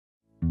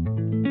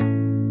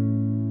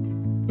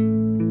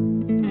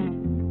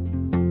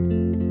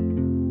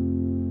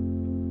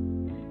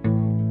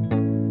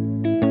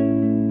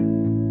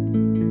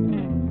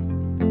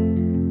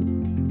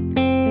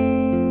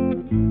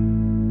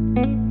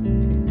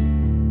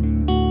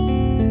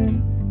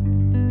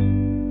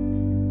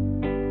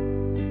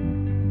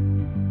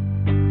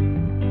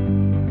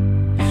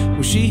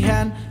she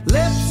had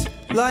lips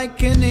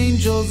like an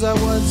angel's. I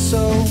was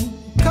so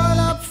caught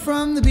up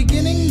from the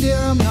beginning, dear,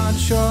 I'm not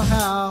sure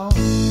how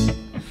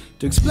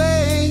to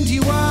explain to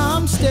you why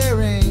I'm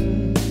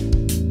staring.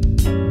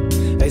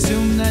 I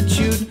assume that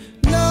you'd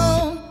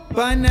know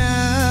by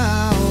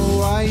now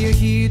why you're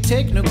here. You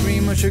take no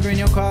cream or sugar in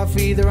your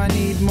coffee either. I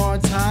need more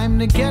time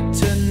to get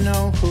to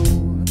know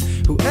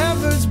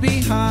whoever's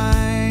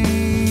behind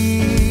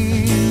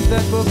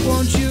that book.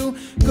 Won't you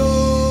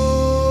go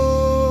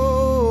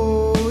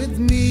with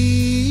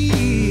me?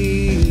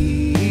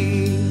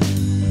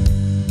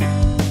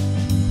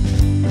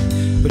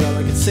 But all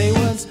I could say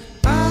was,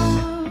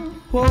 ah,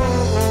 whoa,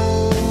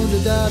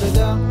 da da da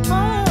da.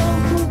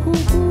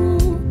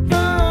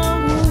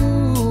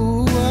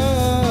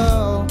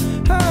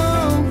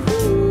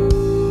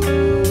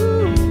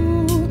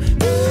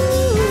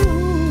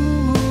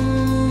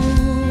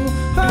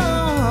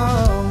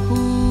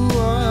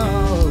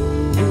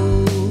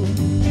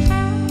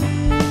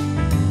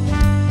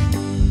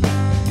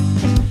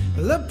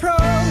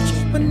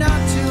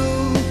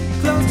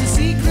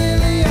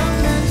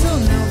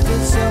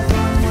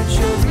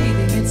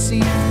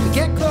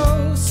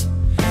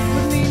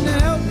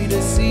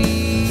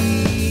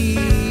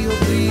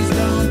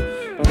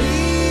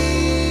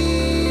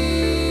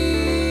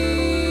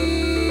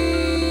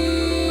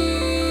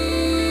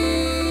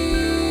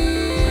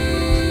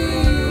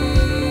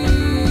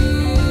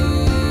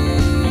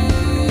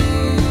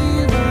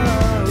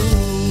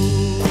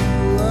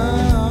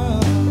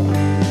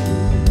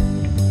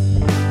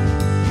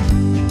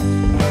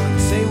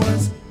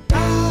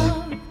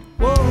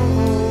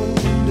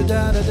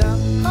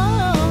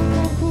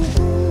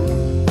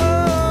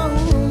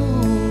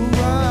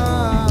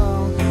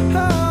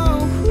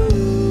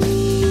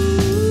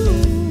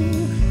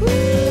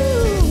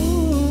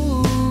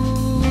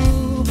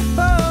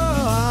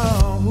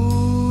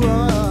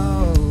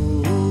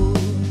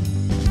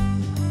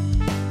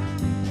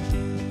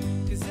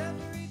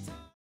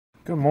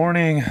 Good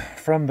morning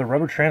from the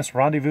Rubbertramps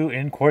rendezvous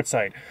in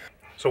Quartzsite.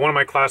 So one of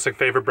my classic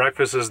favorite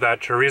breakfasts is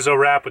that chorizo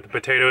wrap with the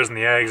potatoes and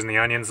the eggs and the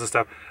onions and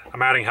stuff.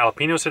 I'm adding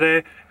jalapenos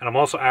today, and I'm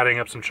also adding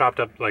up some chopped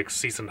up like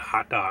seasoned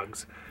hot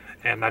dogs.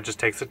 And that just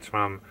takes it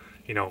from,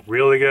 you know,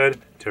 really good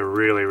to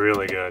really,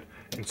 really good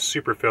and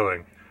super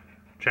filling.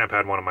 Champ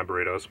had one of my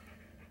burritos.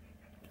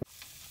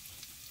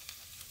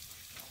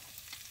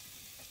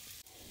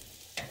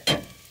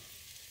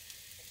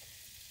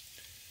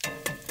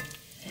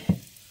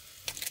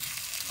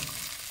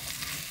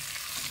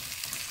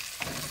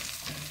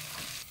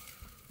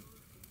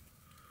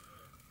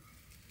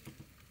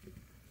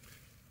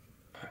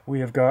 We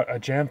have got a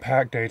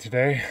jam-packed day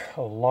today.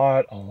 A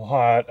lot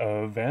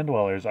of van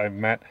dwellers. I've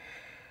met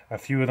a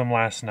few of them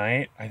last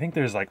night. I think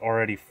there's like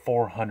already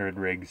 400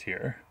 rigs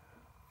here.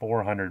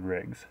 400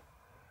 rigs.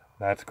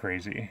 That's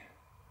crazy.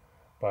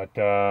 But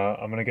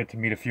I'm gonna get to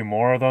meet a few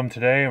more of them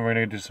today, and we're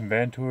gonna do some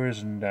van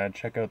tours and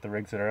check out the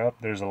rigs that are up.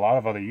 There's a lot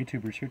of other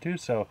YouTubers here too,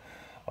 so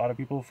a lot of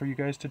people for you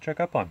guys to check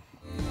up on.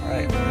 All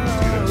right, let's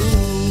do this.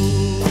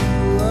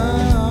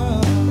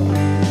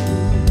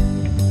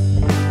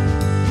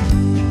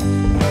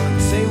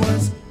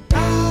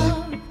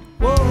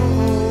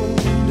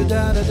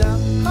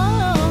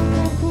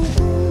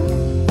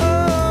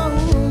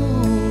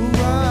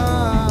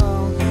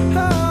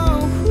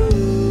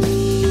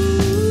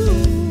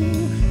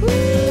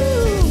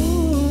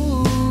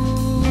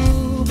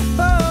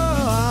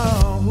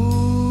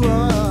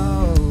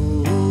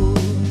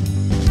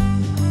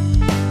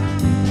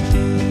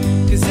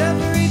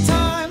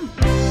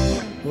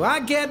 I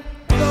get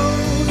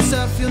close,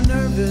 I feel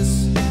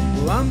nervous,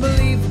 oh,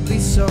 unbelievably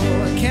so.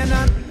 I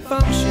cannot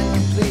function,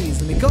 please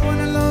let me go on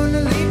alone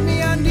and leave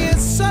me on dear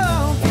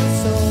soul.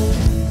 So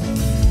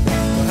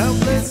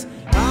helpless,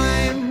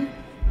 I'm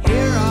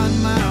here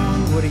on my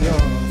own. What are your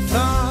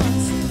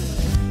thoughts?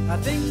 I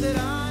think that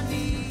I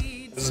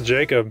need... This is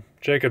Jacob.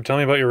 Jacob, tell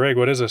me about your rig.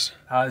 What is this?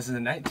 This is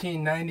a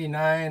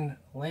 1999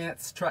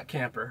 Lance truck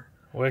camper.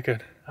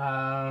 Wicked.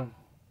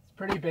 It's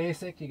pretty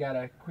basic. You got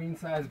a queen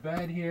size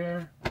bed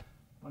here,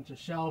 bunch of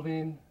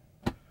shelving,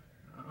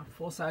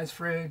 full-size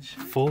fridge.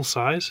 Full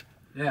size?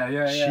 Yeah.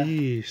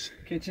 Jeez.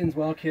 Kitchen's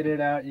well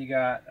kitted out. You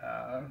got,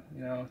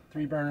 you know,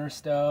 3-burner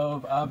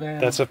stove, oven.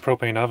 That's a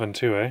propane oven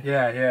too, eh?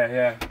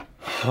 Yeah.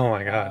 Oh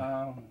my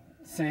God.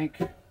 Sink.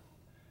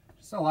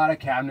 Just a lot of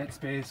cabinet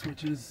space,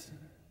 which is,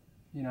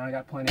 you know, I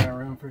got plenty of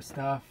room for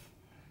stuff.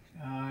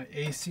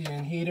 AC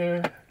and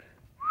heater.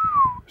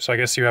 So I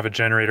guess you have a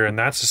generator, and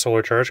that's a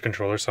solar charge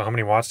controller. So how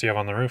many watts do you have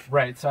on the roof?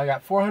 Right, so I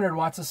got 400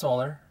 watts of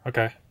solar.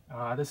 Okay.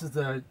 This is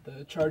the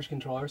charge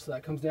controller, so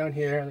that comes down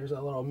here. There's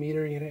a little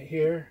meter unit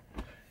here.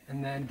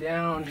 And then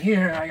down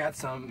here, I got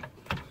some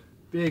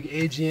big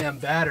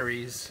AGM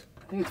batteries.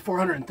 I think it's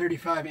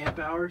 435 amp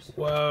hours.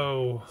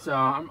 Whoa. So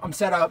I'm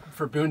set up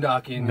for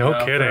boondocking.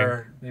 No kidding.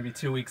 For maybe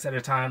 2 weeks at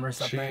a time or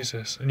something.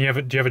 Jesus. And do you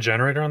have a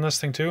generator on this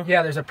thing too?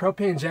 Yeah, there's a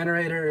propane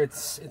generator.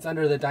 It's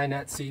under the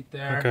dinette seat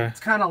there. Okay. It's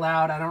kind of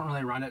loud. I don't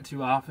really run it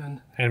too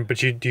often. But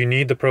do you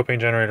need the propane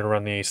generator to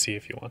run the AC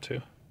if you want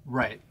to?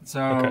 Right.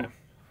 So okay.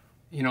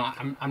 you know,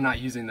 I'm not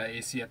using the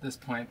AC at this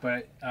point,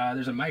 but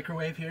there's a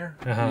microwave here.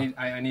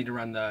 I need to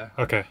run the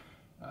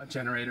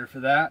generator for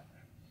that.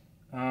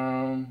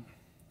 I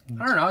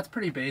don't know, it's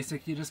pretty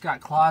basic. You just got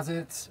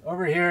closets.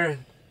 Over here,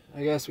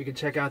 I guess we could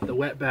check out the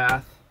wet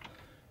bath.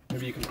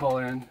 Maybe you can pull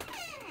in.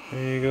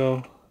 There you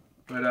go.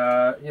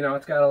 But, you know,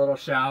 it's got a little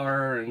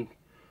shower, and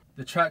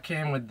the truck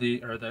came with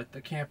the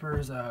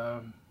campers,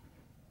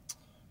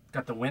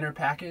 got the winter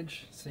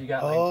package. So you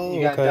got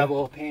like,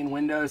 double pane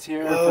windows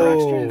here for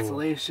extra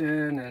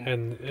insulation.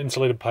 And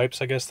insulated pipes,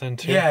 I guess, then,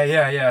 too?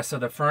 Yeah. So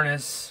the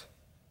furnace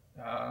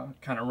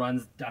kind of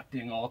runs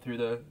ducting all through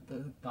the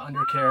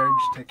undercarriage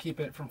to keep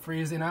it from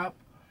freezing up.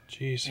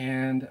 Jeez.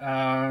 And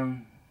I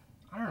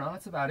don't know,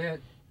 that's about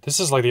it. This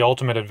is like the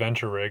ultimate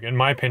adventure rig. In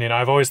my opinion,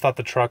 I've always thought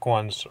the truck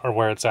ones are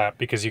where it's at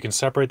because you can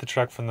separate the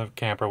truck from the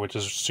camper, which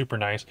is super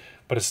nice,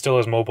 but it's still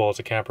as mobile as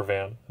a camper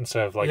van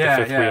instead of like the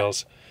fifth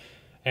wheels.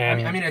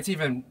 And I mean, it's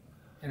even,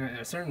 in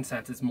a certain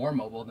sense, it's more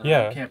mobile than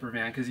a camper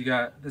van because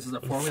this is a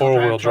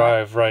four-wheel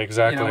drive, right,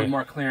 exactly. You know, with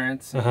more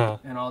clearance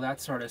and all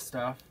that sort of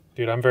stuff.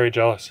 Dude, I'm very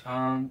jealous.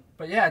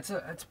 But yeah, it's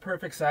a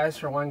perfect size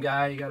for one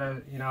guy. You got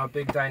a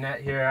big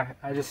dinette here.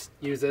 I just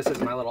use this as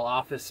my little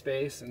office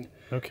space, and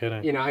no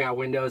kidding. You know, I got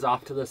windows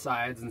off to the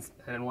sides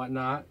and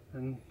whatnot,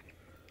 and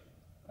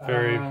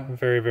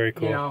very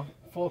cool. You know,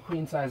 full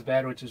queen size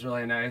bed, which is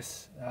really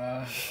nice.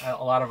 A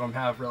lot of them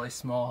have really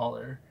small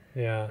or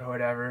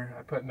whatever.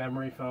 I put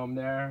memory foam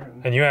there,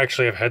 and you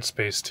actually have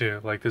headspace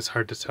too. Like, it's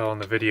hard to tell in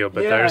the video,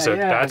 but that's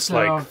so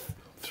like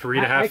 3.5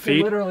 feet. I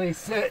can literally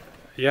sit.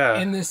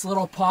 In this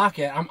little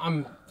pocket.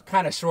 I'm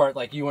kind of short,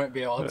 like you wouldn't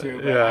be able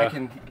to, but I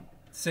can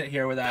sit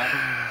here with that.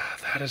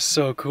 That is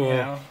so cool. You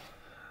know?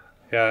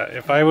 Yeah,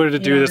 if I were to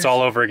do this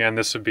all over again,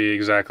 this would be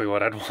exactly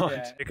what I'd want.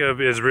 Yeah.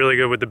 Jacob is really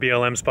good with the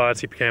BLM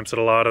spots. He camps at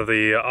a lot of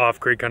the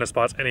off-grid kind of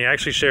spots, and he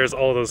actually shares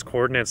all those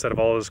coordinates out of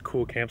all those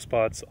cool camp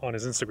spots on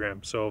his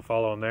Instagram. So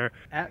follow him there.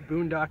 At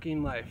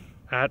Boondocking Life.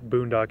 At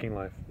Boondocking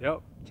Life.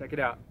 Yep, check it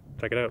out.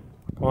 Check it out.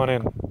 Come on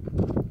in.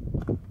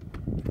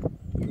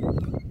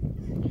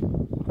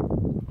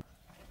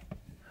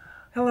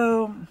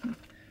 Hello,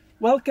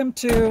 welcome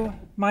to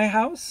my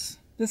house.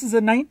 This is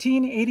a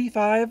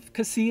 1985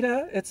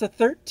 casita. It's a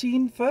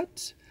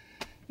 13-foot,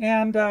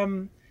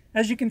 and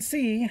as you can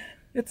see,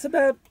 it's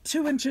about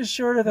 2 inches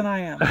shorter than I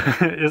am.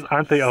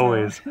 Aren't they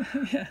always?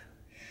 Yeah.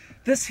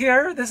 This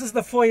is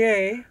the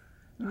foyer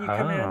when you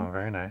come in. Oh,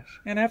 very nice.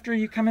 And after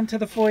you come into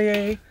the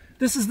foyer,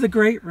 this is the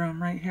great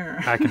room right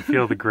here. I can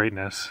feel the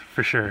greatness,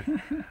 for sure.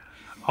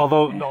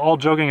 Although, all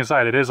joking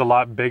aside, it is a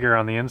lot bigger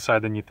on the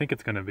inside than you think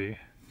it's going to be.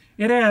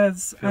 It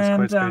is. Feels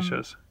quite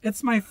spacious.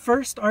 It's my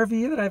first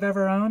RV that I've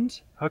ever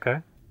owned. Okay.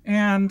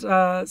 And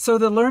so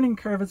the learning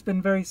curve has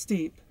been very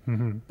steep.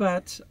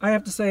 But I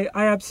have to say,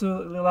 I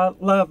absolutely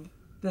love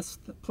this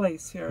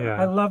place here.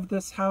 Yeah. I love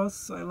this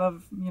house. I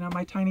love, you know,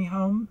 my tiny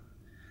home.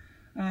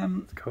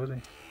 It's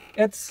cozy.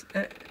 It's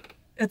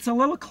a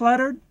little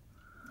cluttered.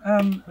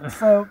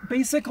 So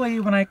basically,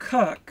 when I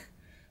cook,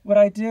 what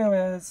I do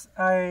is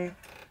I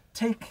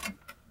take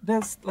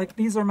this, like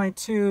these are my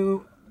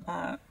two,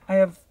 I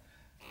have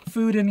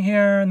food in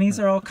here, and these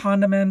are all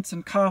condiments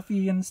and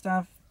coffee and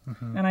stuff,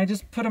 and I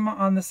just put them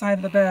on the side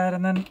of the bed,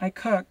 and then I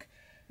cook,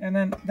 and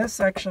then this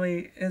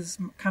actually is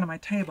kind of my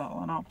table,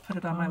 and I'll put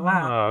it on my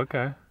lap. Oh,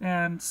 okay.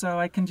 And so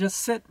I can just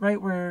sit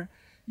right where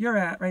you're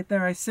at, right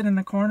there. I sit in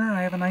the corner,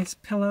 I have a nice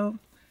pillow,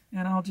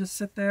 and I'll just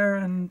sit there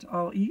and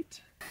I'll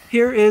eat.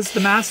 Here is the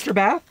master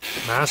bath.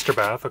 Master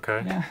bath,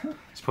 okay. Yeah.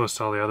 As opposed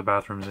to all the other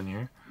bathrooms in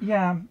here.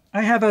 Yeah,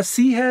 I have a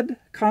Seahead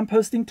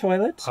composting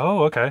toilet.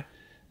 Oh, okay.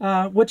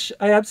 Which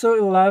I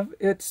absolutely love.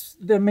 It's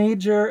the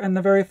major and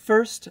the very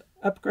first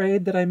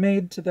upgrade that I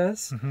made to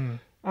this.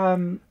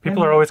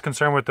 People are always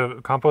concerned with the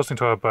composting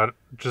toilet, but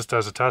just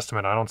as a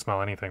testament, I don't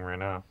smell anything right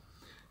now.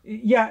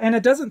 Yeah, and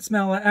it doesn't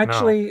smell.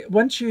 Actually,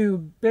 once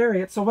you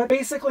bury it, so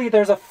basically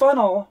there's a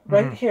funnel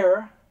right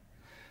here,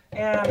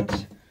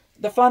 and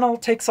the funnel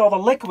takes all the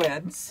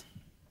liquids.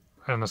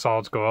 And the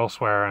solids go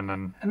elsewhere, and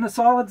then... And the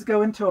solids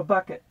go into a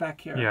bucket back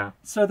here. Yeah.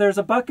 So there's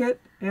a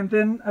bucket, and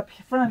then up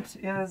front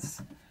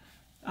is...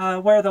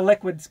 where the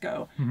liquids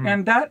go,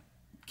 and that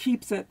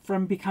keeps it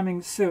from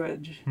becoming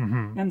sewage.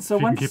 And so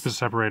if you once can keep it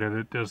separated,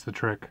 it does the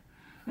trick.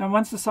 And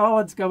once the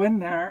solids go in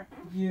there,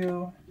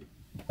 you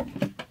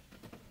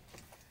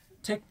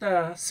take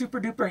the super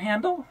duper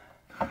handle,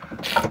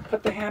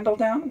 put the handle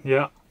down,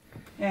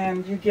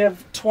 and you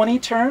give 20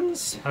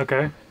 turns.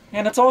 Okay.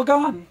 And it's all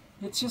gone.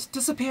 It just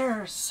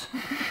disappears.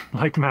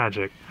 Like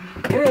magic.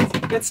 It is.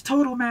 It's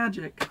total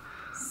magic.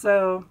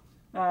 So.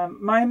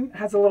 Mine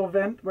has a little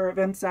vent where it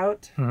vents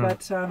out,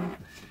 but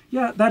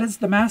yeah, that is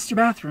the master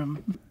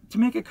bathroom. To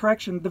make a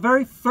correction, the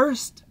very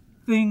first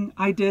thing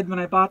I did when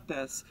I bought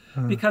this,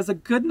 because a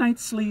good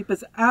night's sleep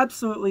is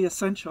absolutely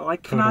essential. I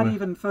cannot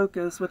even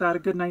focus without a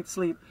good night's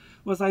sleep,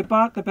 was I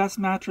bought the best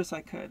mattress I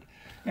could.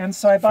 And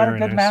so I bought a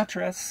good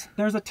mattress.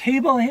 There's a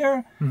table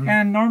here,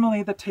 and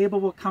normally the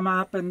table will come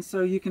up, and so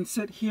you can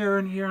sit here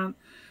and here.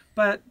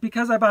 But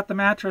because I bought the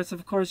mattress,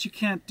 of course, you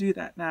can't do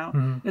that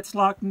now. It's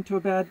locked into a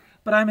bed,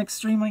 but I'm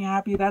extremely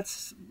happy.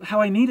 That's how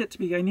I need it to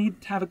be. I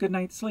need to have a good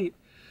night's sleep.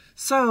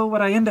 So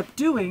what I end up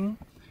doing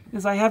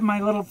is I have my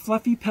little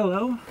fluffy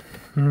pillow,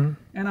 and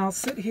I'll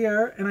sit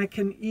here and I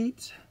can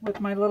eat with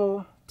my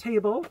little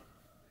table.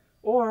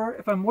 Or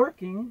if I'm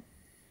working,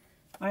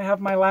 I have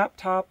my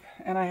laptop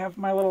and I have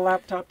my little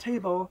laptop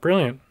table.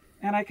 Brilliant.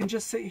 And I can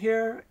just sit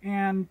here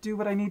and do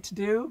what I need to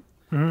do.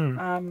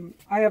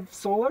 I have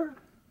solar.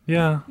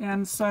 Yeah.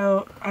 And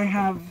so I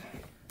have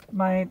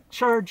my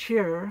charge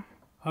here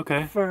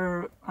Okay.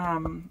 for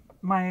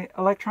my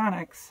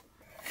electronics.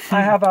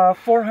 I have a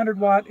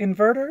 400-watt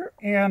inverter,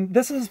 and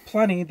this is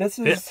plenty. This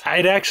is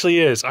It actually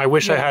is. I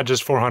wish I had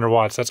just 400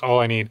 watts. That's all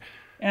I need.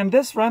 and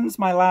this runs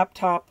my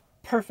laptop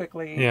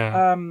perfectly.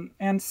 Yeah.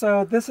 And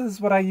so this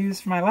is what I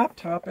use for my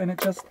laptop, and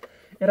it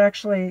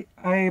actually,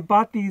 I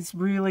bought these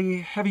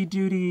really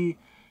heavy-duty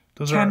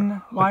Those 10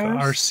 are wires.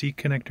 like RC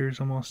connectors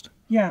almost.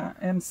 Yeah,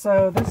 and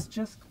so this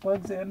just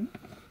plugs in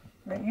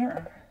right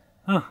here.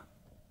 Huh.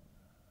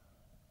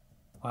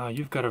 Wow,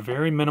 you've got a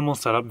very minimal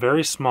setup,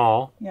 very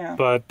small. Yeah.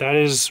 But that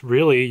is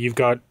really, you've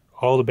got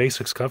all the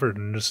basics covered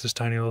in just this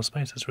tiny little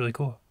space. That's really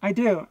cool. I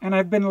do, and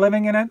I've been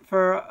living in it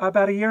for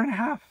about a year and a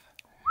half.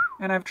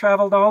 And I've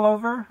traveled all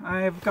over.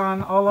 I've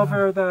gone all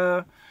over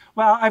the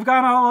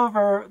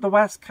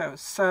West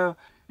Coast. So,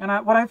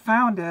 and what I've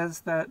found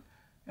is that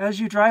as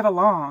you drive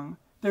along,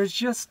 there's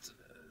just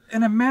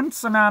an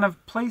immense amount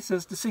of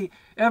places to see.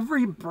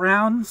 Every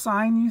brown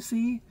sign you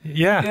see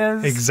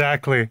Yeah,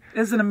 exactly.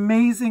 is an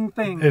amazing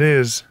thing. It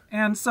is.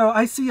 And so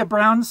I see a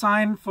brown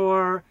sign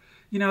for,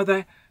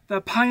 the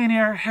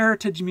Pioneer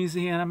Heritage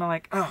Museum. I'm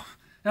like, oh,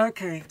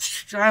 okay,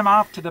 I'm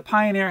off to the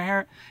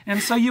Pioneer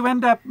And so you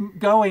end up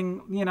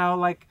going,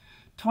 like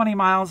 20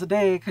 miles a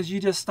day because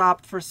you just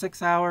stopped for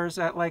 6 hours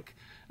at like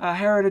a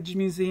Heritage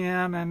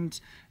Museum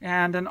and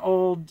an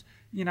old,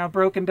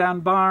 broken down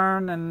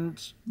barn,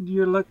 and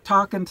you're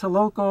talking to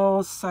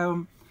locals.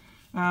 So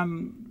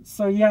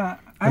yeah.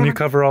 And you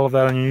cover all of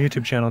that on your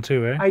YouTube channel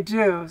too, eh? I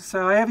do.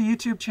 So I have a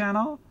YouTube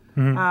channel.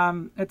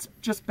 It's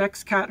just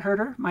Beck's Cat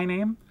Herder, my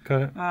name.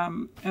 Got it.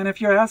 And if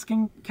you're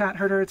asking cat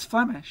herder, it's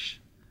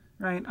Flemish,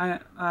 right?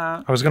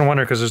 I was going to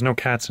wonder because there's no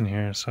cats in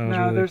here, so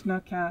there's no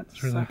cats.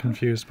 I was really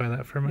confused by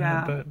that for a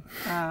minute.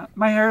 Yeah.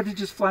 My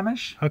heritage is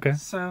Flemish. Okay.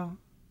 So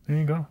there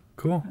you go.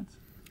 Cool.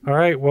 All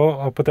right. Well,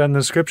 I'll put that in the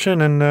description,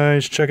 and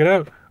you should check it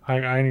out.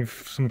 I need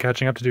some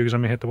catching up to do because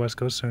I'm going to hit the West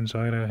Coast soon, so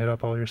I'm going to hit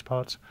up all your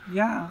spots.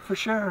 Yeah, for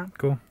sure.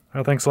 Cool.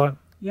 Well, thanks a lot.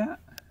 Yeah.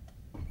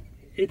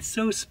 It's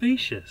so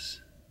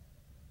spacious.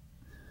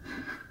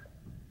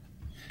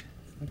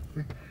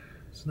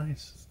 It's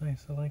nice. It's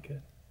nice. I like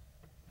it.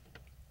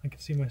 I can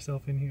see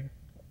myself in here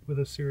with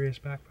a serious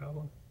back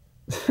problem.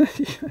 All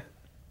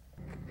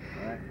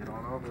right, head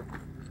on over.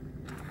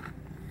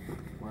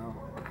 Wow.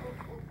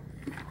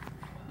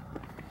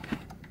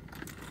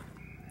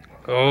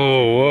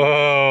 Oh,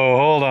 whoa,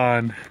 hold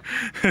on.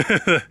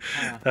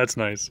 That's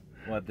nice.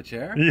 What, the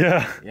chair?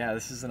 Yeah. Yeah,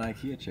 this is an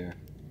IKEA chair.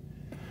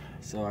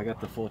 So I got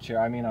the full chair.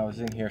 I mean, I was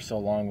in here so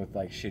long with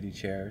like shitty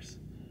chairs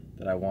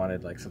that I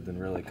wanted like something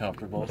really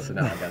comfortable. So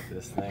now I got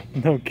this thing.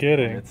 No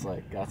kidding. And it's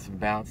like got some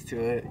bounce to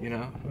it,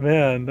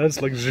 Man,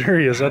 that's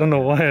luxurious. I don't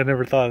know why I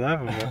never thought of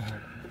that before.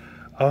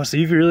 Oh, so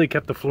you've really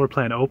kept the floor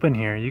plan open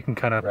here. You can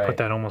kind of put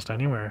that almost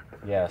anywhere.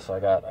 Yeah, so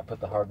I put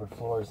the hardwood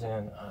floors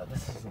in.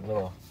 This is a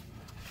little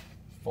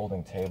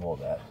folding table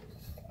that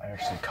I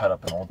actually cut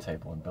up an old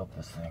table and built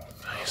this thing.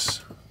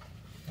 Nice.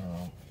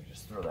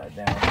 Just throw that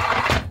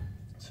down.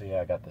 So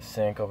yeah, I got the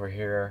sink over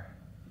here.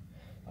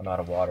 I'm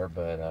out of water,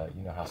 but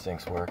you know how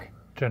sinks work.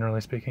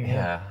 Generally speaking,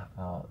 yeah.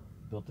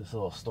 Built this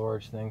little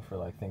storage thing for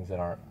like things that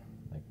aren't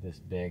like this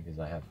big, because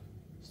I have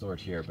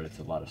storage here, but it's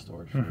a lot of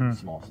storage for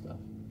small stuff.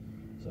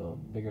 So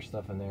bigger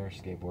stuff in there.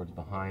 Skateboards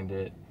behind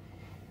it.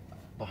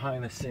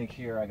 Behind the sink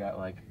here, I got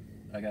a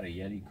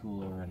Yeti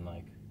cooler and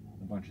like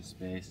a bunch of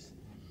space.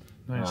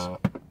 Nice.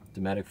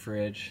 Dometic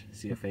fridge,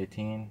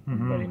 CF18.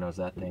 Everybody knows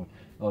that thing.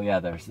 Oh yeah,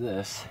 there's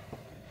this.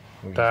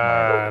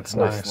 That's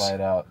nice.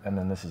 Slide out, and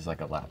then this is like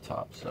a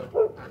laptop. So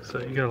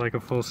you got like a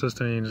full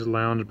system. You can just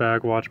lounge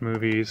back, watch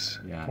movies,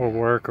 or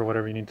work, or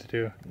whatever you need to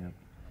do. Yeah.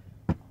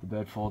 The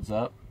bed folds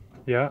up.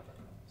 Yeah.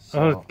 So,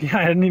 oh yeah,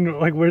 I didn't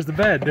even where's the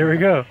bed? There we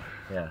go.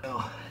 Yeah.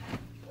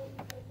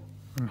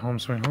 Home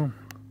sweet home.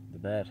 The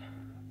bed.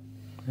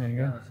 There you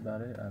go. That's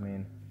about it. I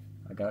mean,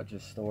 I got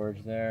just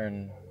storage there,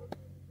 and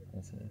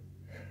that's it.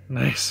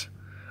 Nice.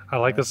 I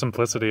like the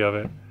simplicity of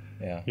it.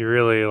 Yeah. You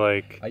really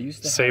I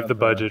used to save have, the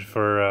budget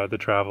for the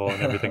travel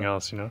and everything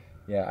else,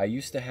 Yeah, I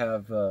used to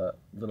have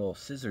little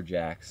scissor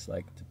jacks,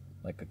 like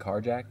a car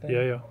jack thing.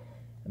 Yeah.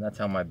 And that's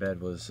how my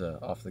bed was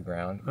off the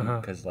ground,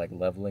 because like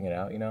leveling it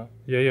out,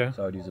 Yeah.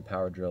 So I would use a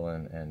power drill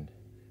and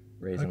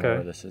raise more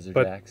of the scissor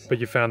jacks. But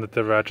you found that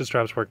the ratchet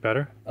straps work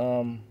better?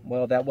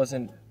 Well, that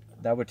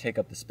would take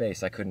up the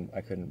space. I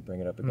couldn't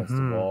bring it up against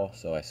the wall,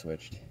 so I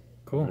switched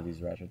to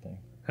these ratchet things.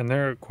 And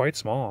they're quite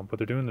small, but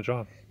they're doing the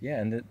job.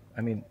 Yeah, and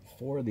I mean,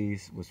 4 of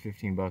these was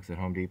 $15 at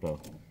Home Depot.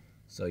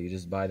 So you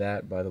just buy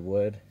the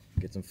wood,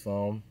 get some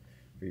foam,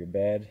 for your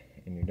bed,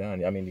 and you're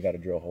done. I mean, you got to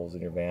drill holes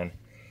in your van,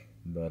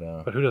 but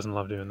who doesn't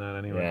love doing that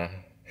anyway?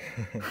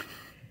 Yeah.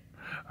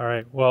 All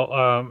right.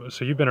 Well,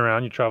 so you've been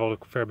around. You traveled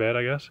a fair bit,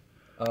 I guess.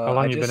 How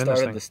long have you been in this thing? I just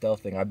started the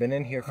stealth thing. I've been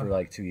in here for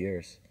like 2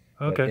 years.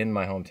 Okay. But in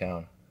my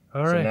hometown.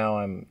 All right. So now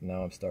I'm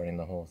starting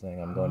the whole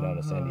thing. I'm going down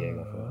to San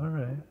Diego for it. All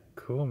right.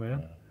 Cool,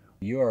 man.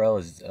 The URL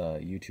is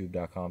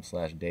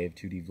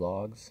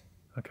youtube.com/Dave2D-vlogs.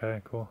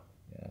 Okay, cool.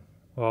 Yeah.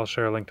 Well, I'll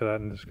share a link to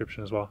that in the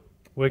description as well.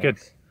 Wicked.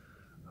 Thanks.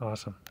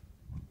 Awesome.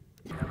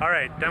 All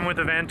right, done with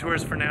the van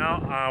tours for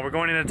now. We're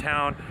going into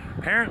town.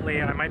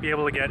 Apparently, I might be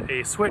able to get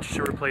a switch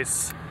to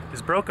replace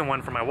this broken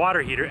one for my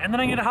water heater, and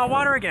then I get hot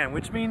water again,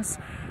 which means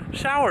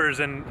showers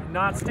and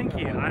not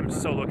stinky. I'm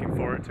so looking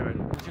forward to it.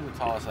 You're the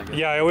tallest, I guess.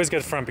 Yeah, I always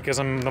get front because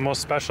I'm the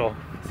most special.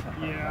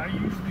 Yeah, I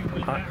usually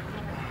win that.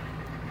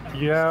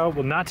 Yeah,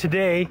 well, not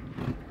today.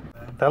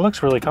 That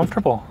looks really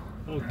comfortable.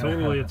 Oh,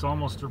 totally. It's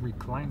almost a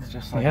recliner. It's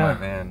just like Yeah. my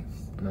van.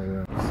 No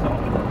room.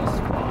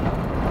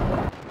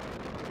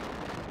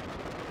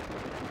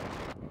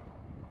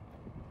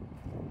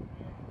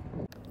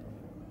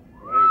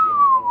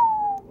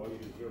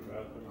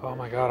 Oh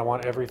my god, I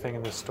want everything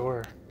in this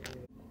store.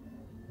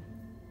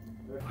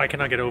 I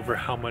cannot get over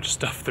how much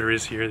stuff there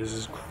is here. This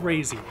is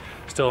crazy.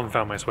 Still haven't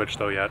found my switch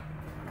though yet.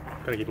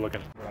 Gotta keep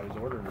looking. I was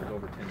ordering was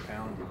over 10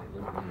 pounds.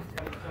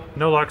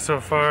 No luck so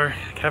far.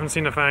 Haven't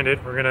seen to find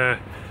it. We're gonna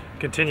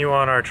continue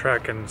on our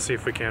trek and see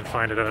if we can't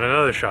find it at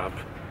another shop.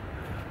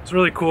 It's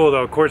really cool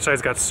though.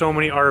 Courtside's got so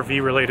many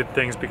RV related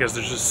things because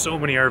there's just so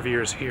many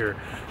RVers here.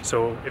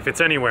 So if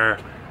it's anywhere,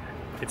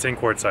 it's in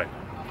Courtside.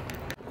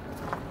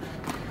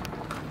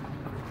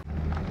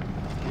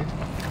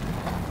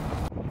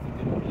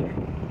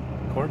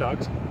 Corn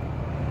dogs.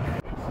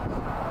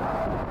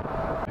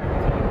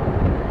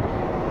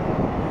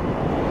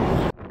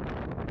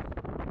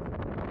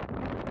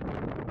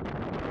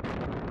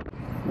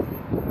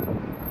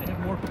 They have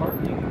more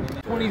parking.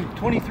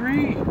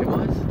 23 it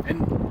was.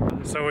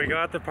 And So we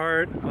got the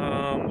part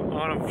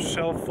on a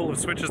shelf full of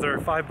switches that are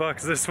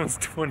 $5. This one's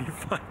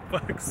 25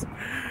 bucks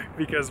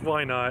because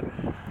why not?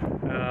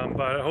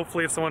 But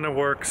hopefully it's the one that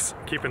works.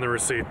 Keeping the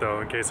receipt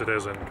though in case it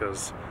isn't,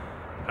 because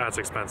that's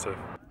expensive.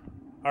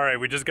 All right,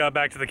 we just got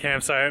back to the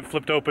campsite,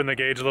 flipped open the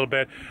gauge a little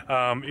bit.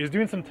 He was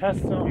doing some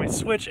tests on my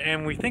switch,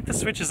 and we think the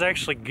switch is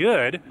actually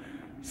good.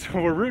 So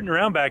we're rooting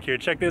around back here.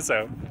 Check this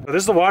out. So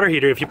this is the water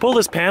heater. If you pull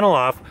this panel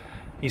off,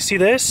 you see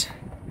this?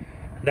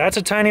 That's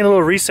a tiny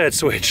little reset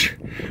switch.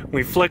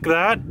 We flick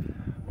that,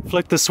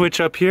 flick the switch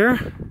up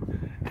here,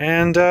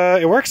 and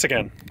it works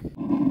again.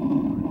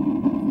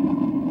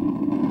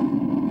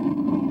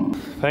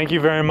 Thank you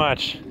very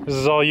much. This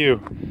is all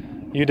you.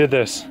 You did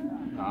this.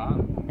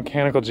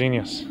 Mechanical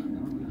genius.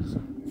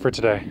 For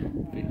today.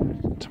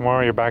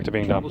 Tomorrow you're back to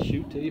being dumb.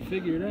 troubleshoot till you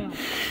figure it out.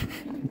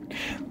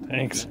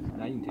 Thanks.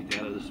 Now you can take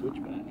that out of the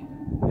switch back.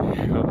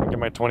 I'll get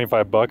my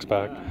 25 bucks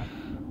back.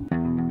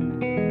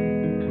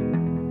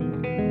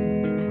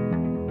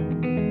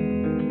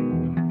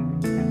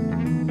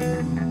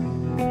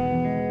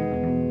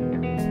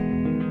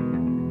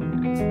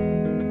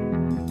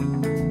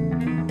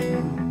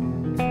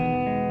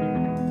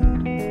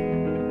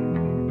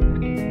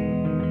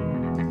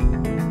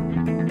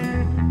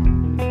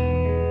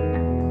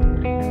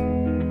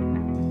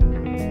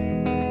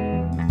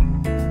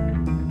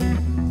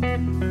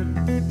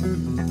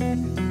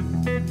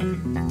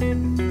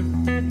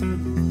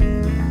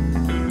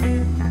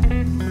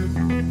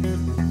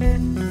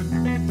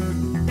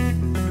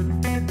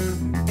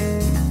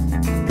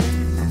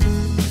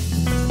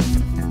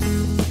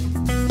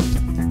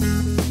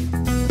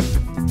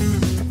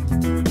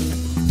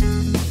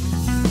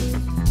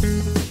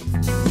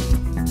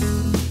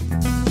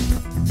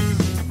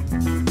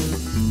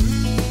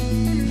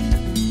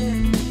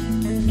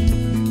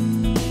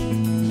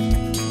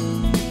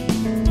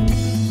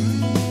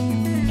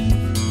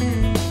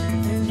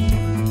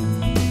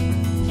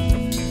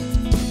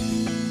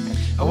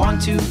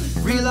 To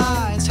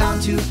realize how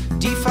to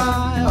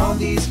defy all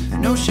these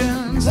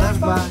notions left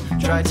by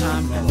dry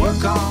time.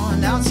 Work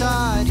on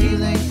outside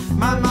healing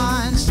my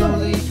mind,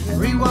 slowly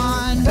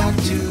rewind back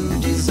to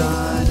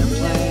design a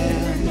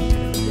plan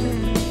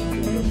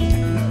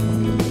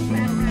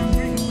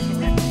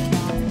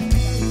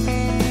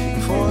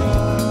for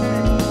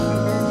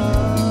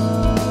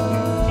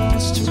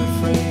us to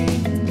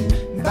refrain.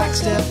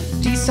 Backstep,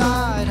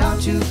 decide how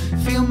to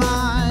feel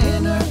my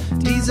inner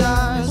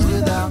desires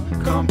without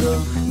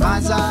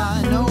compromise.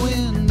 I know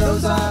in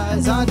those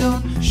eyes I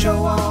don't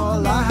show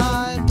all I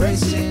hide,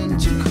 braced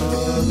into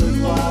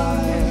colored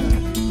wire.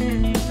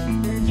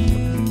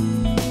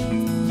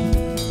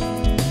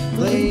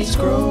 Blades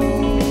grow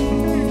in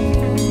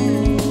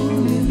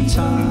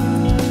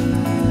time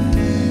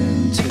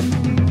to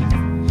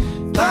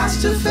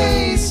plaster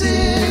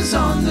faces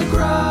on the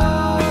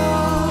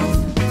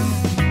ground,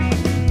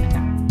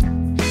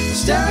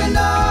 staring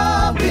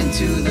up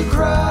into the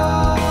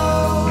crowd.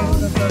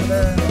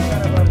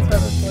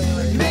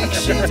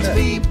 Makeshift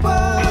people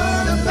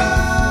about,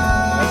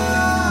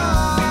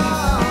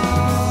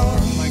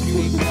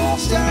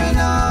 staring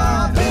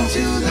up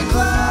into the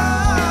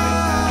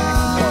clouds.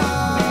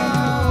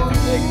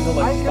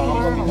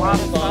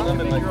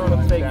 them and like put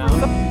them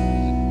down.